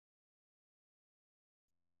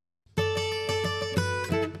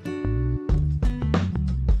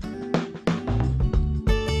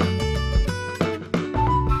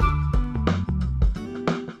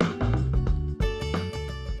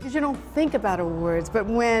think about awards, but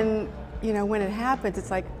when it happens,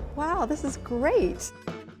 it's like, wow, this is great.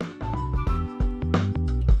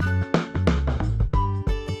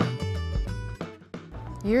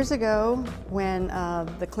 Years ago, when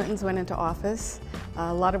the Clintons went into office,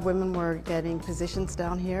 a lot of women were getting positions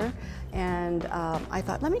down here, and I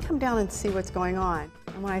thought, let me come down and see what's going on.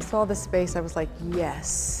 And when I saw the space, I was like,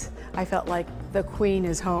 yes. I felt like the Queen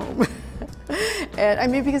is home. And I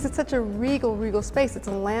mean, because it's such a regal space. It's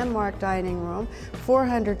a landmark dining room,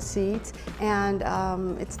 400 seats, and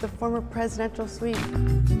it's the former presidential suite.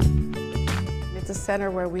 It's a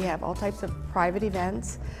center where we have all types of private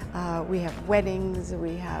events. We have weddings,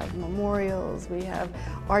 we have memorials, we have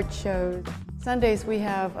art shows. Sundays we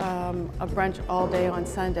have a brunch all day on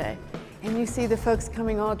Sunday. And you see the folks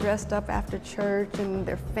coming all dressed up after church, and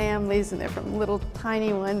their families, and they're from little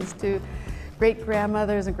tiny ones to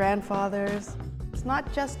great-grandmothers and grandfathers. It's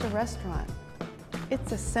not just a restaurant,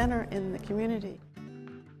 it's a center in the community.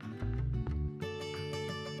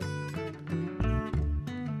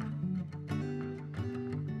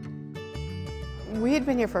 We had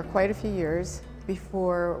been here for quite a few years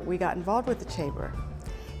before we got involved with the Chamber.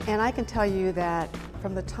 And I can tell you that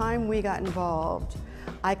from the time we got involved,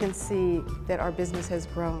 I can see that our business has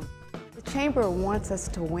grown. The Chamber wants us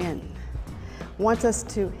to win, wants us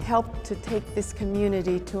to help to take this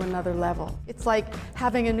community to another level. It's like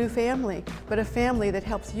having a new family, but a family that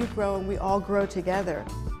helps you grow and we all grow together.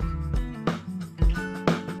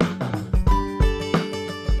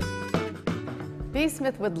 B.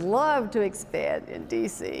 Smith would love to expand in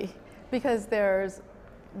DC because there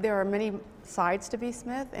are many sides to B.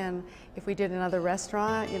 Smith, and if we did another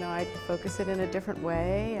restaurant, I'd focus it in a different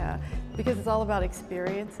way because it's all about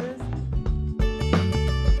experiences.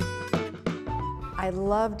 I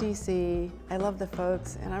love DC, I love the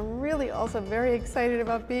folks, and I'm really also very excited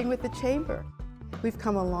about being with the Chamber. We've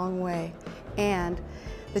come a long way, and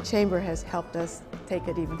the Chamber has helped us take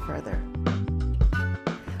it even further.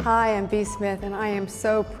 Hi, I'm B. Smith, and I am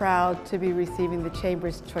so proud to be receiving the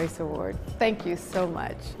Chamber's Choice Award. Thank you so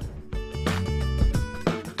much.